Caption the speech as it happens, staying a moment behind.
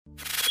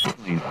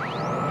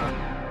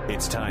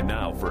It's time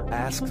now for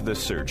Ask the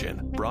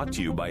Surgeon, brought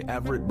to you by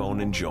Everett Bone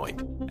and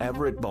Joint.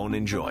 Everett Bone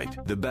and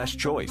Joint, the best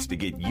choice to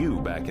get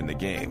you back in the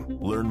game.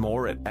 Learn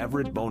more at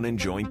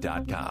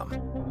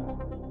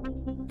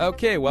everettboneandjoint.com.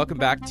 Okay, welcome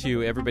back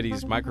to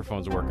everybody's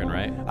microphones working,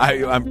 right?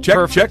 I'm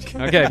check.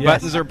 Okay, yes.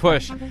 Buttons are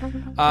pushed.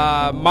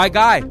 My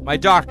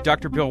doc,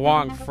 Dr. Bill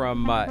Wong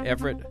from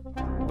Everett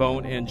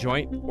Bone and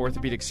Joint,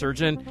 orthopedic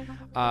surgeon.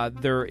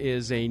 There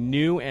is a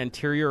new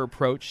anterior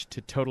approach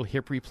to total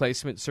hip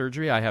replacement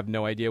surgery. I have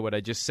no idea what I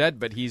just said,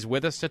 but he's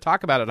with us to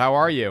talk about it. How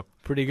are you?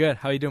 Pretty good.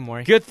 How you doing,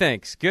 Maury? Good,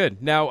 thanks.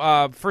 Good.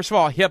 Now, first of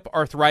all, hip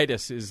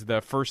arthritis is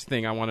the first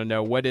thing I want to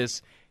know. What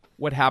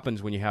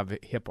happens when you have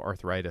hip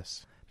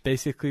arthritis?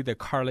 Basically, the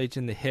cartilage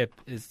in the hip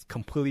is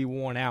completely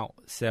worn out,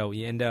 so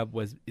you end up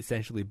with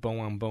essentially bone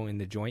on bone in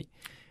the joint.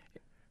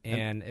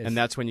 And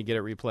that's when you get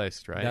it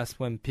replaced, right? That's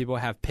when people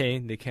have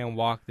pain. They can't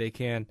walk. They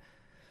can't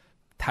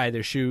tie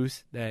their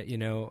shoes. That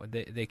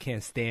they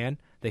can't stand.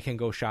 They can't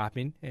go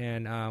shopping.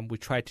 And we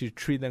try to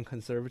treat them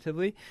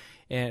conservatively.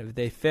 And if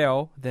they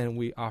fail, then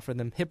we offer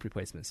them hip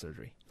replacement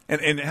surgery.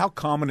 And how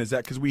common is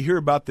that? Because we hear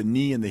about the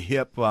knee and the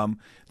hip.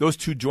 Those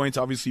two joints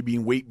obviously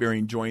being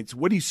weight-bearing joints.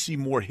 What do you see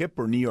more, hip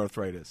or knee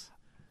arthritis?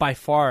 By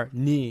far,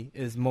 knee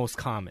is most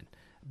common,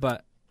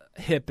 but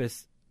hip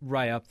is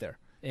right up there.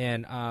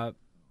 And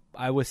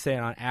I would say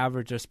on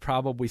average, there's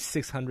probably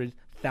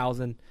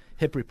 600,000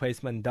 hip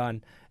replacement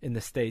done in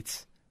the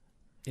States,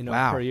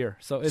 wow. per year.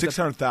 So it's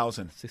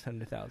 600,000.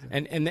 600,000.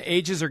 And the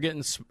ages are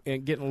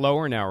getting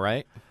lower now,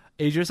 right?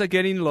 Ages are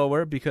getting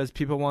lower because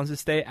people want to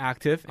stay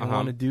active and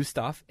want to do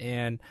stuff.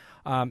 And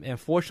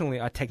fortunately,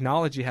 our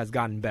technology has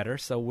gotten better,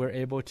 so we're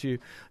able to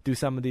do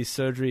some of these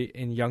surgery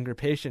in younger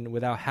patients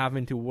without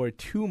having to worry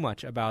too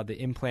much about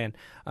the implant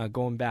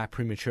going back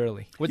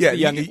prematurely.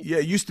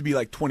 It used to be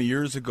like 20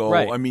 years ago.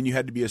 Right. I mean, you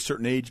had to be a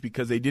certain age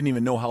because they didn't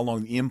even know how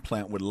long the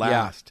implant would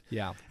last.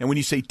 Yeah. And when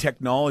you say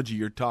technology,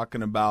 you're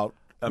talking about,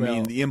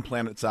 the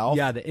implant itself?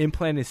 Yeah, the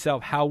implant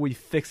itself, how we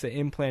fix the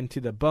implant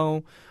to the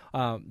bone,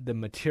 the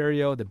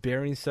material, the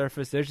bearing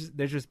surface, they're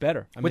just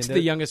better. What's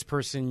the youngest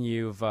person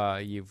you've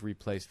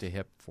replaced a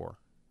hip for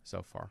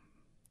so far?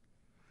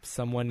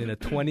 Someone in the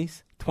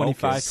 20s,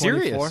 25, 24.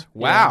 Serious?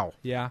 Wow.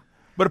 Yeah.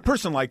 But a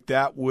person like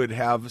that would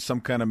have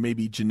some kind of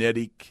maybe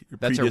genetic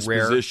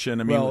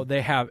predisposition. Well, they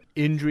have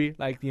injury,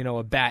 like,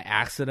 a bad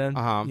accident,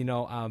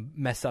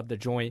 mess up the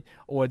joint,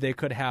 or they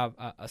could have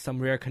some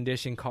rare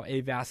condition called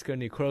avascular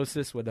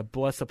necrosis where the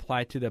blood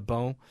supply to the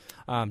bone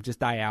just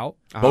die out.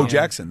 Bo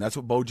Jackson, that's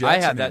what Bo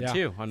Jackson I had that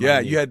too.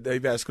 You had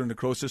avascular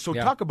necrosis. So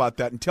talk about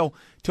that and tell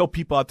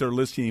people out there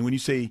listening, when you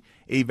say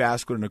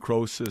avascular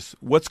necrosis,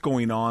 what's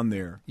going on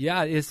there?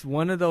 Yeah, it's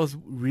one of those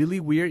really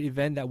weird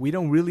events that we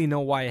don't really know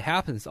why it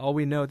happens. All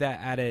we know that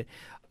at a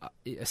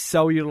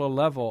cellular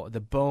level, the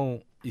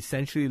bone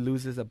essentially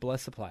loses a blood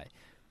supply,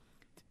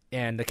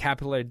 and the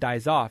capillary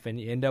dies off, and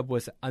you end up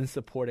with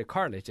unsupported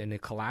cartilage, and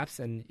it collapses,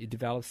 and it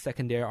develops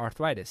secondary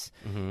arthritis.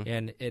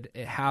 And it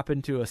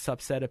happened to a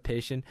subset of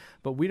patients,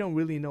 but we don't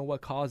really know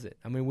what caused it.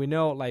 I mean, we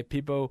know like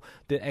people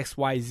that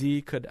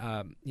XYZ could,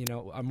 are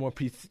more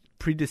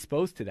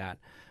predisposed to that.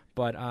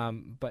 But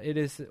it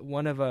is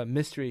one of a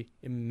mystery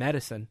in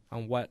medicine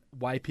on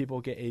why people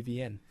get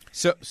AVN.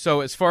 So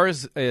as far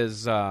as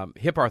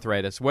hip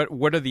arthritis, what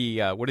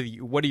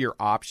are your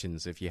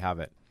options if you have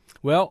it?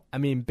 Well, I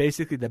mean,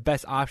 basically the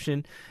best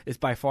option is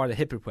by far the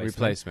hip replacement.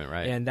 Replacement,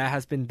 right? And that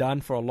has been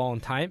done for a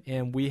long time,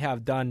 and we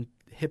have done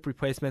hip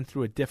replacement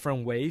through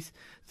different ways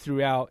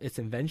throughout its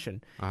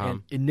invention.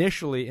 And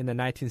initially in the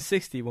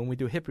 1960s, when we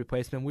do hip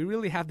replacement, we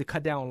really have to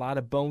cut down a lot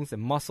of bones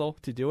and muscle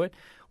to do it.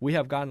 We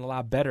have gotten a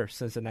lot better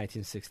since the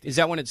 1960s. Is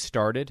that when it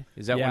started?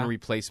 Is that when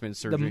replacement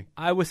surgery?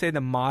 I would say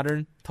the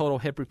modern total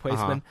hip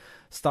replacement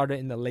started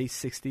in the late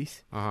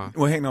 60s.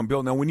 Well, hang on,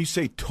 Bill. Now, when you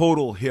say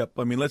total hip,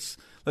 I mean, let's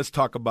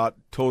talk about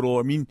total.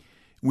 I mean,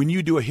 when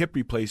you do a hip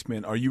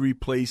replacement, are you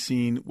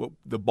replacing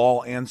the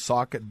ball and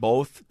socket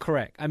both?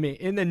 Correct. I mean,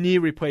 in the knee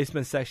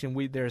replacement section,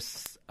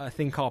 there's a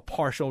thing called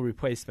partial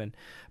replacement.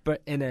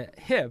 But in a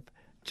hip,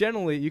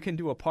 generally you can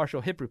do a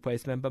partial hip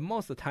replacement, but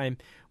most of the time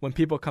when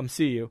people come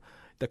see you,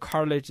 the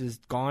cartilage is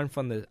gone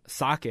from the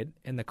socket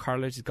and the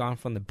cartilage is gone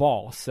from the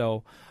ball.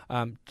 So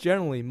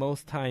generally,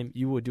 most time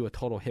you will do a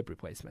total hip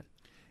replacement.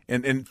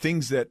 And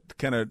things that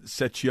kind of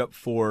set you up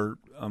for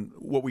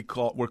what we're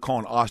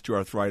calling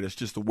osteoarthritis,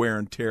 just the wear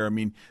and tear. I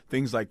mean,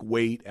 things like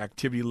weight,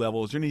 activity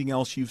level. Is there anything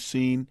else you've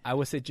seen? I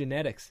would say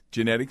genetics.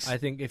 Genetics? I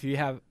think if you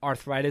have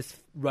arthritis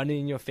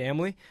running in your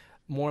family,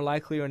 more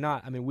likely or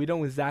not. I mean, we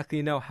don't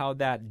exactly know how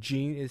that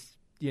gene is,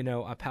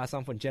 passed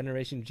on from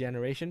generation to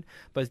generation,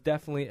 but it's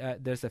definitely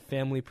there's a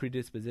family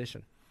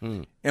predisposition.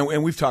 And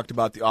we've talked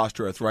about the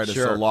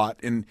osteoarthritis a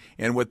lot, and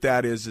what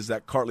that is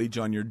that cartilage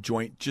on your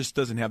joint just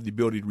doesn't have the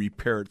ability to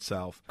repair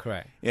itself.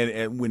 Correct.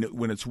 And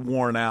when it's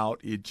worn out,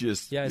 it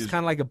just it's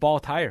kind of like a ball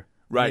tire.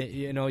 Right.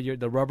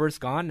 The rubber's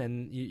gone,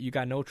 and you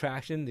got no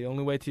traction. The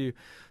only way to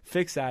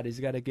fix that is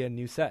you got to get a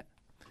new set.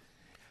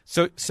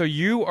 So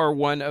you are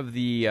one of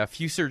the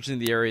few surgeons in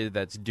the area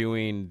that's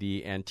doing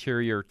the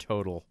anterior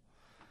total.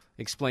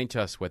 Explain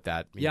to us what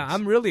that means. Yeah,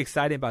 I'm really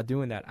excited about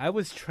doing that. I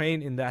was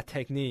trained in that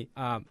technique,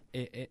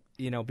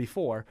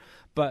 before,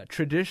 but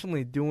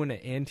traditionally doing an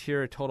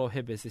anterior total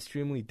hip is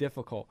extremely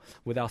difficult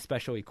without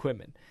special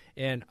equipment.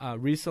 And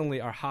recently,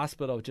 our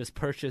hospital just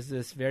purchased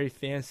this very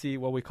fancy,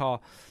 what we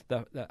call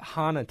the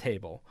HANA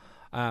table.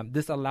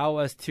 This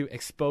allows us to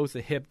expose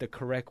the hip the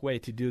correct way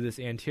to do this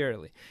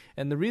anteriorly.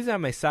 And the reason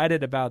I'm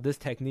excited about this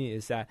technique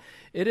is that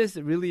it is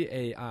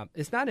really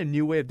it's not a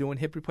new way of doing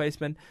hip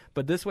replacement,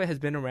 but this way has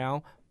been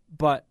around.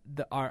 But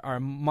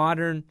our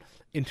modern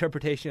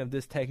interpretation of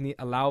this technique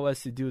allow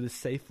us to do this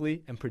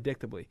safely and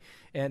predictably.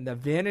 And the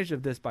advantage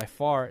of this by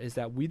far is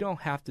that we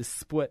don't have to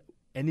split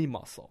any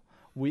muscle.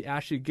 We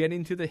actually get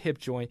into the hip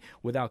joint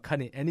without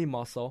cutting any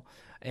muscle.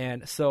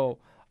 And so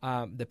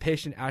the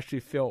patient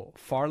actually feel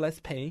far less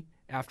pain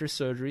after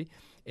surgery.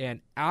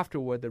 And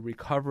afterward, the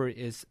recovery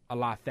is a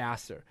lot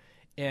faster.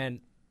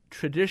 And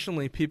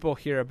traditionally, people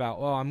hear about,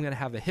 oh, I'm going to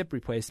have a hip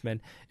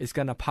replacement. It's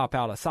going to pop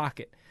out a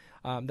socket.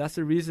 That's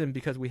the reason,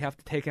 because we have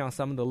to take out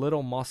some of the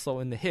little muscle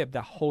in the hip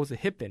that holds the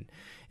hip in.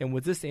 And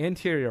with this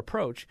anterior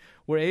approach,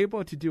 we're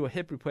able to do a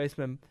hip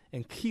replacement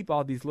and keep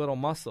all these little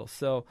muscles.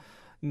 So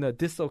the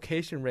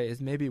dislocation rate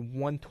is maybe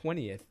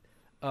 1/20th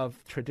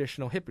of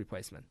traditional hip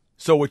replacement.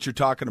 So what you're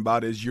talking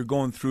about is you're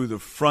going through the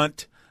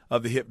front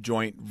of the hip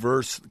joint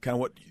versus kind of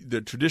what the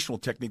traditional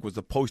technique was,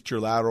 the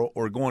posterior lateral,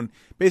 or going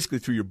basically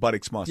through your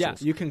buttocks muscles. Yeah,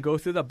 you can go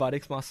through the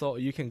buttocks muscle,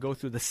 you can go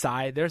through the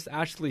side. There's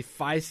actually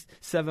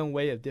 5-7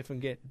 way of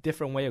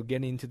different way of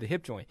getting into the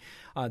hip joint.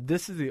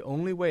 This is the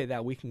only way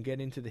that we can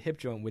get into the hip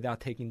joint without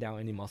taking down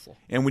any muscle.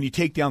 And when you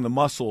take down the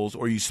muscles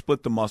or you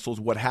split the muscles,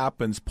 what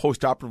happens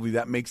post-operatively,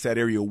 that makes that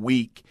area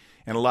weak.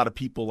 And a lot of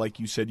people, like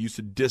you said, used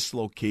to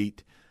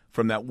dislocate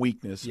from that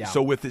weakness. Yeah.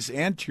 So with this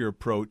anterior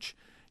approach,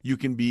 you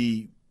can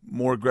be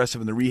more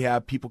aggressive in the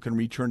rehab. People can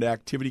return to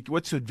activity.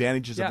 What's the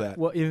advantages of that?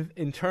 Well,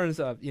 in terms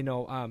of,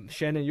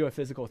 Shannon, you're a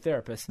physical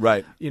therapist.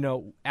 Right.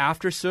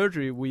 After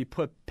surgery, we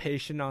put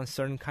patient on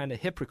certain kind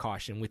of hip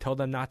precaution. We told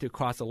them not to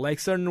cross the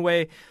leg certain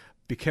way,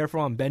 be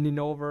careful on bending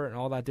over and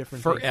all that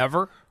different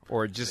Forever?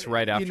 Or just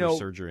right after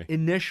surgery?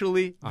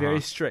 Initially,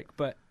 very strict,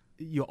 but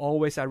you're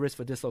always at risk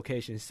for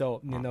dislocation.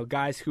 So,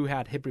 guys who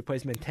had hip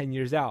replacement 10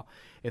 years out,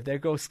 if they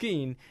go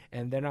skiing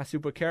and they're not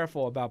super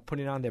careful about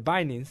putting on their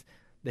bindings,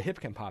 the hip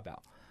can pop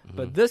out.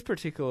 But this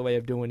particular way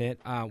of doing it,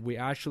 we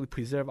actually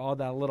preserve all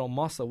that little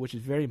muscle, which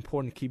is very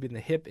important, keeping the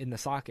hip in the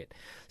socket.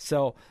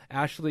 So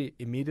actually,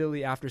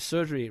 immediately after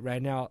surgery,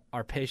 right now,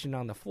 our patient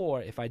on the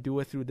floor, if I do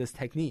it through this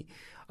technique,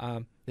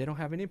 they don't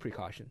have any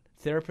precaution.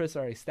 Therapists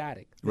are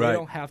ecstatic. They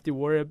don't have to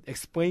worry,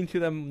 explain to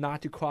them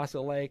not to cross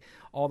the leg,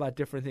 all that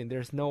different thing.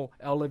 There's no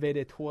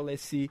elevated toilet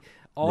seat.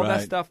 All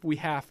that stuff we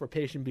have for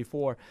patient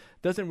before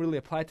doesn't really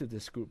apply to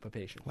this group of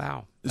patients.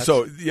 Wow.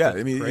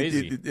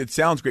 It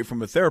sounds great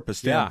from a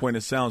therapist standpoint.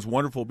 It sounds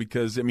wonderful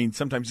because,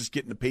 sometimes just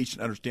getting the patient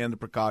to understand the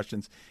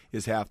precautions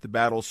is half the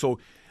battle. So,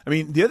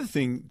 the other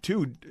thing,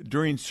 too,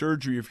 during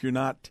surgery, if you're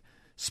not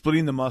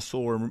splitting the muscle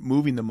or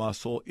moving the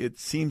muscle, it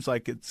seems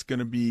like it's going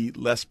to be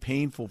less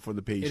painful for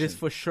the patient. It is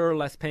for sure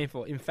less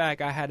painful. In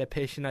fact, I had a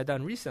patient I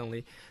done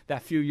recently that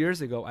a few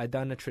years ago, I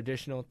done a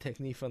traditional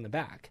technique from the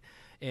back.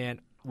 And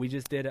we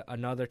just did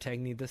another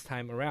technique this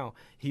time around.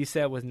 He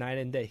said it was night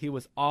and day. He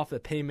was off the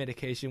pain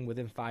medication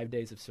within 5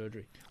 days of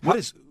surgery.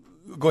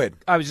 Go ahead.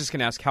 I was just going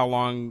to ask how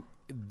long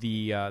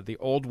the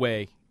old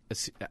way,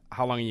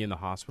 how long are you in the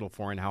hospital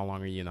for, and how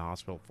long are you in the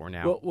hospital for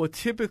now? Well,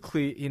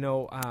 typically,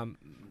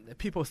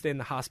 people stay in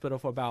the hospital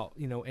for about,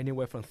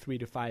 anywhere from 3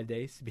 to 5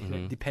 days,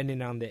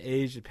 depending on the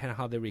age, depending on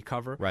how they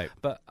recover. Right.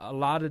 But a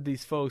lot of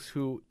these folks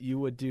who you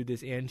would do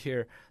this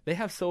anterior, they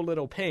have so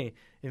little pain.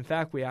 In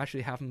fact, we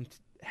actually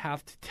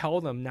have to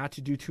tell them not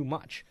to do too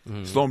much.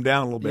 Slow them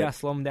down a little bit. Yeah,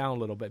 slow them down a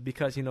little bit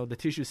because, the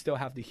tissues still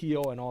have to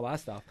heal and all that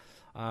stuff.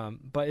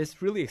 But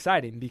it's really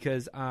exciting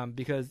because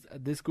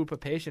this group of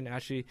patients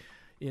actually,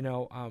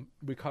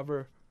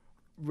 recover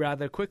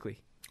rather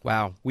quickly.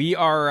 Wow, we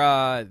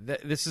are.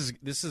 This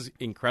is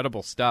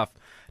incredible stuff,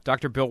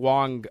 Dr. Bill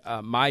Wong,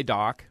 my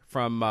doc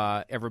from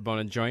Everett Bone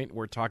and Joint.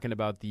 We're talking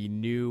about the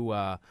new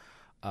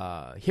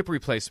hip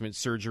replacement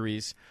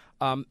surgeries.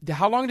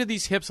 How long do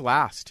these hips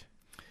last?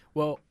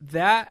 Well,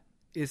 that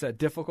is a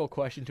difficult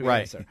question to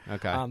answer.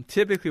 Okay.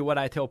 Typically, what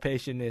I tell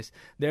patients is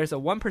there's a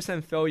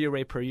 1% failure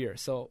rate per year.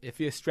 So if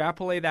you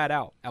extrapolate that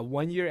out, at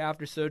 1 year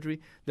after surgery,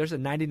 there's a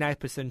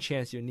 99%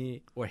 chance your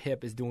knee or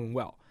hip is doing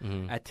well.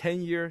 At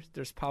 10 years,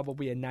 there's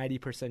probably a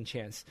 90%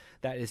 chance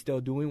that is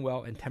still doing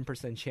well and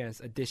 10% chance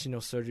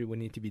additional surgery will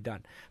need to be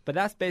done. But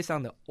that's based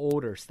on the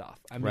older stuff.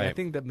 I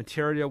think the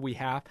material we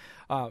have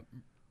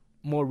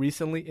more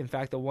recently, in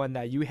fact, the one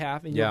that you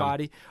have in your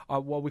body are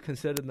what we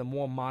consider the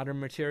more modern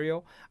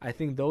material. I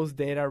think those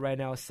data right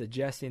now is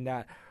suggesting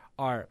that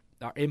our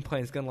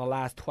implant is going to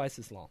last twice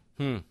as long.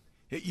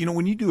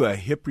 When you do a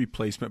hip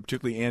replacement,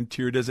 particularly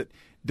anterior, does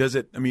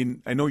it?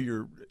 I know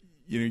your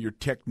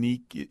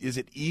technique. Is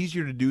it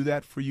easier to do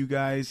that for you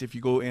guys if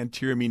you go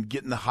anterior?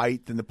 Getting the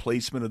height and the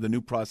placement of the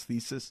new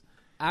prosthesis.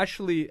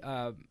 Actually,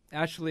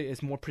 actually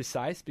is more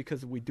precise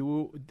because we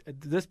do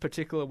this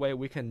particular way.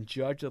 We can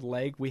judge the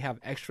leg. We have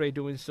X-ray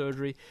doing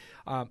surgery.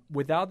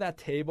 Without that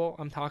table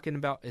I'm talking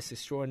about, it's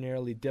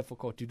extraordinarily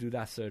difficult to do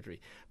that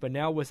surgery. But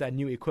now with that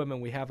new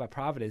equipment we have at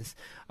Providence,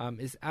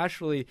 it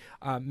actually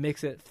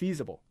makes it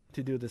feasible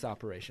to do this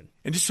operation.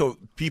 And just so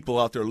people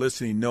out there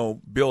listening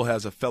know, Bill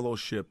has a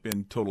fellowship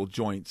in total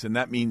joints, and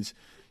that means,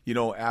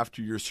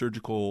 after your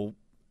surgical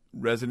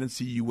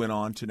residency, you went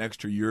on to an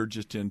extra year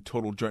just in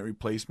total joint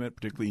replacement,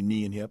 particularly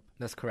knee and hip.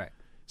 That's correct.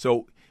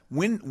 So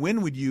when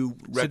would you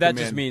recommend? So that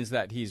just means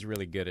that he's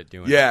really good at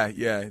doing it.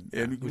 Yeah,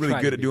 and really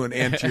good at doing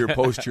anterior,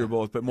 posterior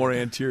both, but more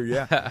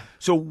anterior, yeah.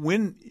 So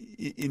when,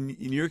 in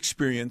your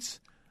experience,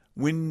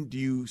 when do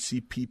you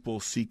see people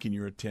seeking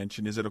your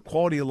attention? Is it a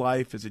quality of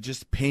life? Is it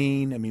just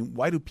pain? I mean,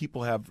 why do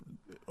people have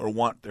or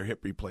want their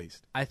hip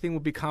replaced? I think it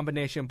would be a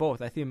combination of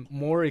both. I think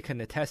Maury can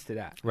attest to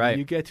that. Right. When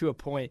you get to a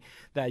point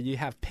that you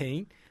have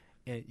pain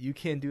and you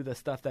can't do the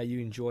stuff that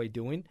you enjoy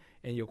doing,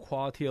 and your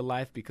quality of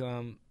life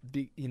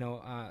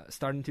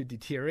starting to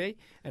deteriorate.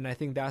 And I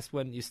think that's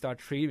when you start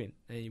treating.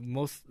 And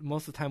most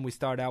of the time we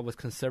start out with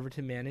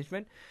conservative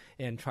management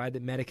and try the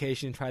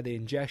medication, try the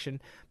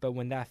injection. But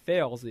when that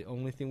fails, the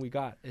only thing we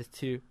got is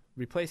to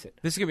replace it.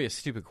 This is going to be a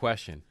stupid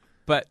question,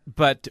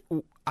 but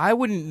I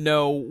wouldn't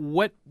know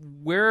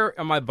where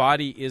on my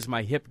body is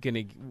my hip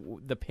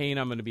the pain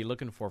I'm going to be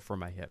looking for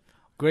my hip.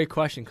 Great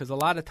question, because a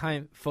lot of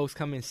time folks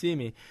come and see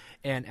me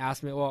and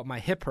ask me, well, my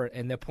hip hurt,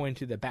 and they're pointing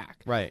to the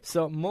back. Right.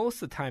 So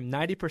most of the time,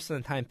 90%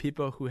 of the time,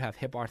 people who have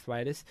hip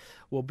arthritis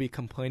will be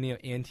complaining of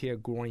anterior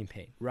groin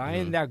pain, right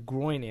in that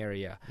groin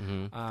area.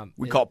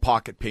 We call it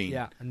pocket pain.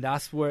 Yeah, and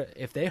that's where,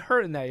 if they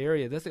hurt in that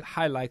area, there's a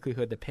high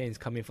likelihood the pain is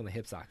coming from the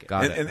hip socket.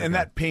 Got it. And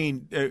that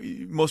pain,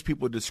 most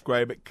people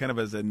describe it kind of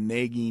as a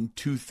nagging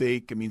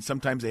toothache. I mean,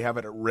 sometimes they have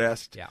it at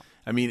rest. Yeah.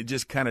 I mean, it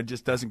just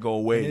doesn't go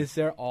away. And it's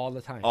there all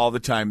the time. All the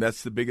time.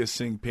 That's the biggest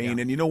thing, pain.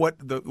 Yeah. And you know what?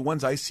 The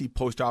ones I see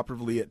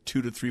post-operatively at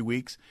 2 to 3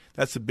 weeks,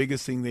 that's the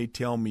biggest thing they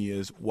tell me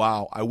is,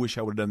 wow, I wish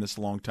I would have done this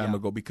a long time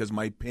ago because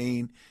my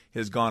pain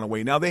has gone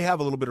away. Now, they have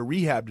a little bit of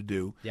rehab to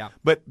do. Yeah.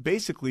 But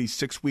basically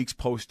 6 weeks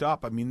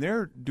post-op, I mean,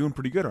 they're doing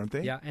pretty good, aren't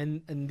they? Yeah,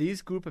 and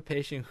these group of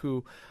patients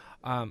who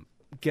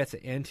gets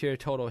an anterior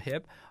total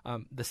hip,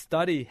 the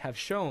study have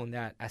shown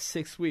that at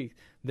 6 weeks,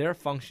 they're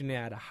functioning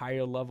at a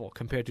higher level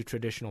compared to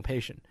traditional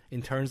patient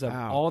in terms of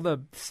all the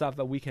stuff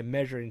that we can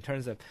measure in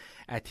terms of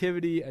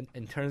activity and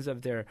in terms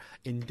of their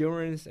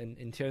endurance and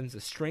in terms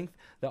of strength.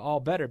 They're all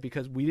better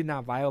because we did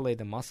not violate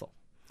the muscle.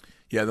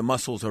 Yeah, the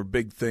muscles are a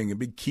big thing. A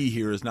big key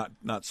here is not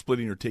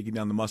splitting or taking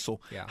down the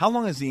muscle. Yeah. How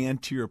long has the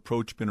anterior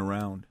approach been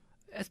around?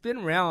 It's been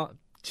around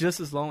just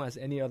as long as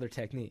any other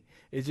technique.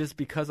 It's just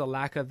because of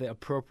lack of the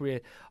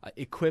appropriate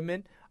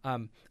equipment.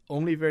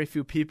 Only very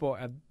few people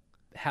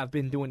have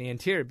been doing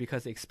anterior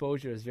because the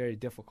exposure is very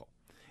difficult.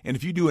 And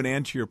if you do an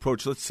anterior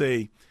approach, let's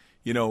say,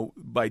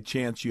 by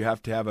chance you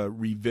have to have a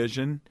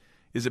revision,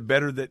 is it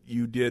better that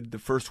you did the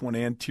first one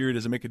anterior?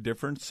 Does it make a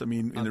difference? I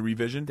mean, in the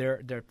revision?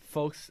 There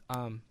folks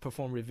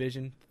perform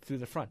revision through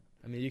the front.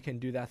 I mean, you can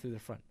do that through the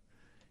front.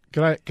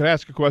 Can I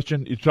ask a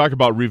question? You talk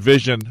about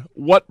revision.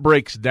 What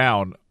breaks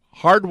down,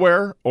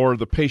 hardware or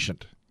the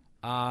patient?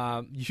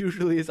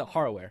 Usually it's a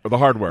hardware. Or the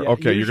hardware. Yeah,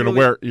 okay, you're gonna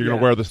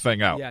wear this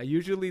thing out. Yeah,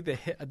 usually the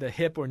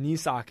hip or knee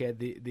socket,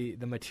 the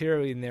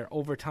material in there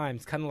over time,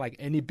 it's kind of like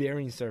any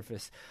bearing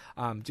surface,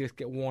 just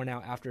get worn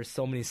out after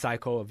so many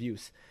cycles of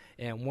use.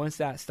 And once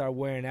that start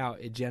wearing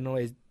out, it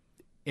generates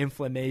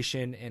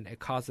inflammation and it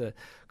cause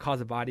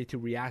the body to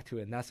react to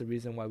it, and that's the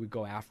reason why we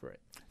go after it.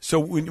 So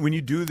when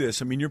you do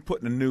this, I mean, you're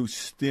putting a new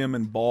stem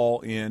and ball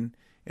in,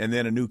 and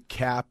then a new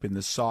cap in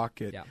the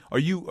socket. Yeah.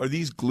 Are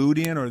these glued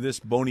in or this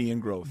bony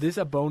ingrowth? These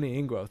are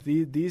bony ingrowth.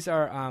 These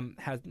are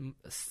has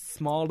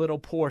small little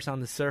pores on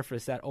the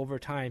surface that over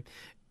time,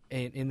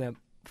 in the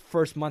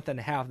first month and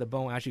a half, the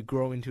bone actually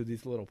grow into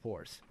these little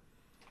pores.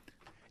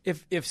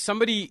 If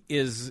somebody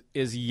is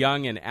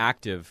young and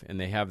active and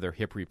they have their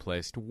hip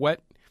replaced,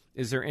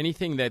 is there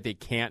anything that they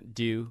can't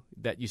do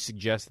that you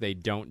suggest they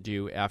don't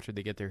do after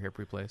they get their hip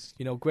replaced?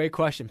 Great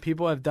question.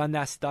 People have done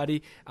that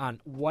study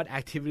on what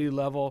activity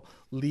level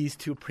leads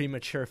to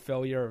premature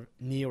failure of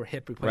knee or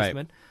hip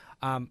replacement.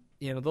 Right.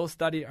 Those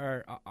studies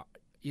are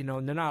they're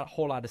not a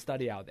whole lot of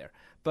study out there.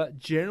 But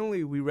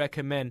generally, we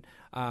recommend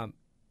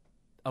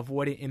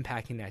avoiding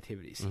impacting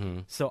activities. Mm-hmm.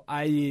 So,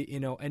 i.e.,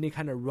 any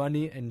kind of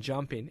running and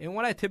jumping. And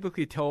what I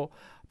typically tell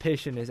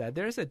patients is that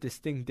there's a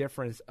distinct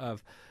difference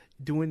of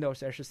doing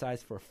those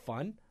exercises for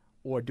fun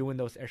or doing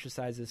those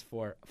exercises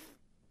for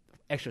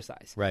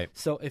exercise. Right.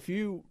 So if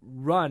you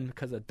run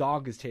because a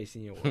dog is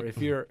chasing you, or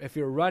if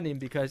you're running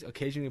because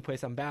occasionally you play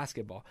some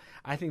basketball,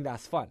 I think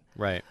that's fun.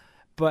 Right.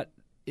 But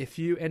if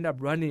you end up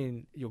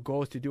running, your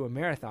goal is to do a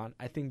marathon,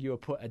 I think you'll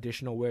put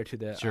additional wear to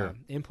the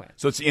implant.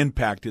 So it's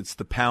impact, it's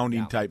the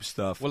pounding type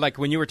stuff. Well, like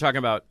when you were talking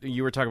about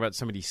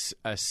somebody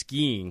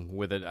skiing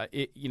with it,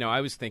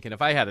 I was thinking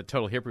if I had a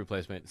total hip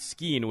replacement,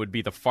 skiing would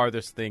be the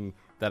farthest thing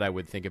that I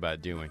would think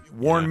about doing.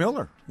 Warren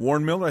Miller,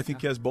 I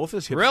think he has both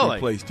his hips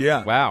replaced.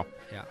 Yeah. Wow.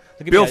 Yeah.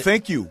 Bill,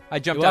 thank you. I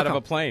jumped out of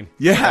a plane.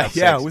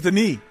 Yeah, with a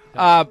knee.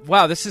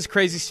 Wow, this is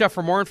crazy stuff.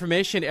 For more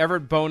information,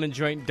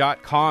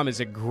 everettboneandjoint.com is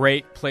a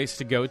great place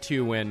to go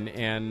to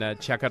and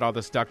check out all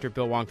this. Dr.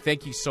 Bill Wong,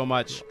 thank you so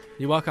much.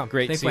 You're welcome.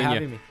 Great Thanks seeing for you.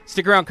 having me.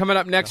 Stick around. Coming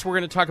up next, we're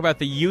going to talk about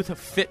the Youth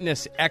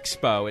Fitness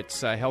Expo.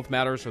 It's Health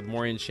Matters with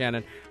Maury and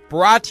Shannon,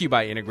 brought to you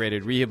by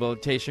Integrated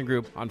Rehabilitation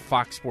Group on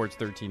Fox Sports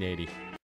 1380.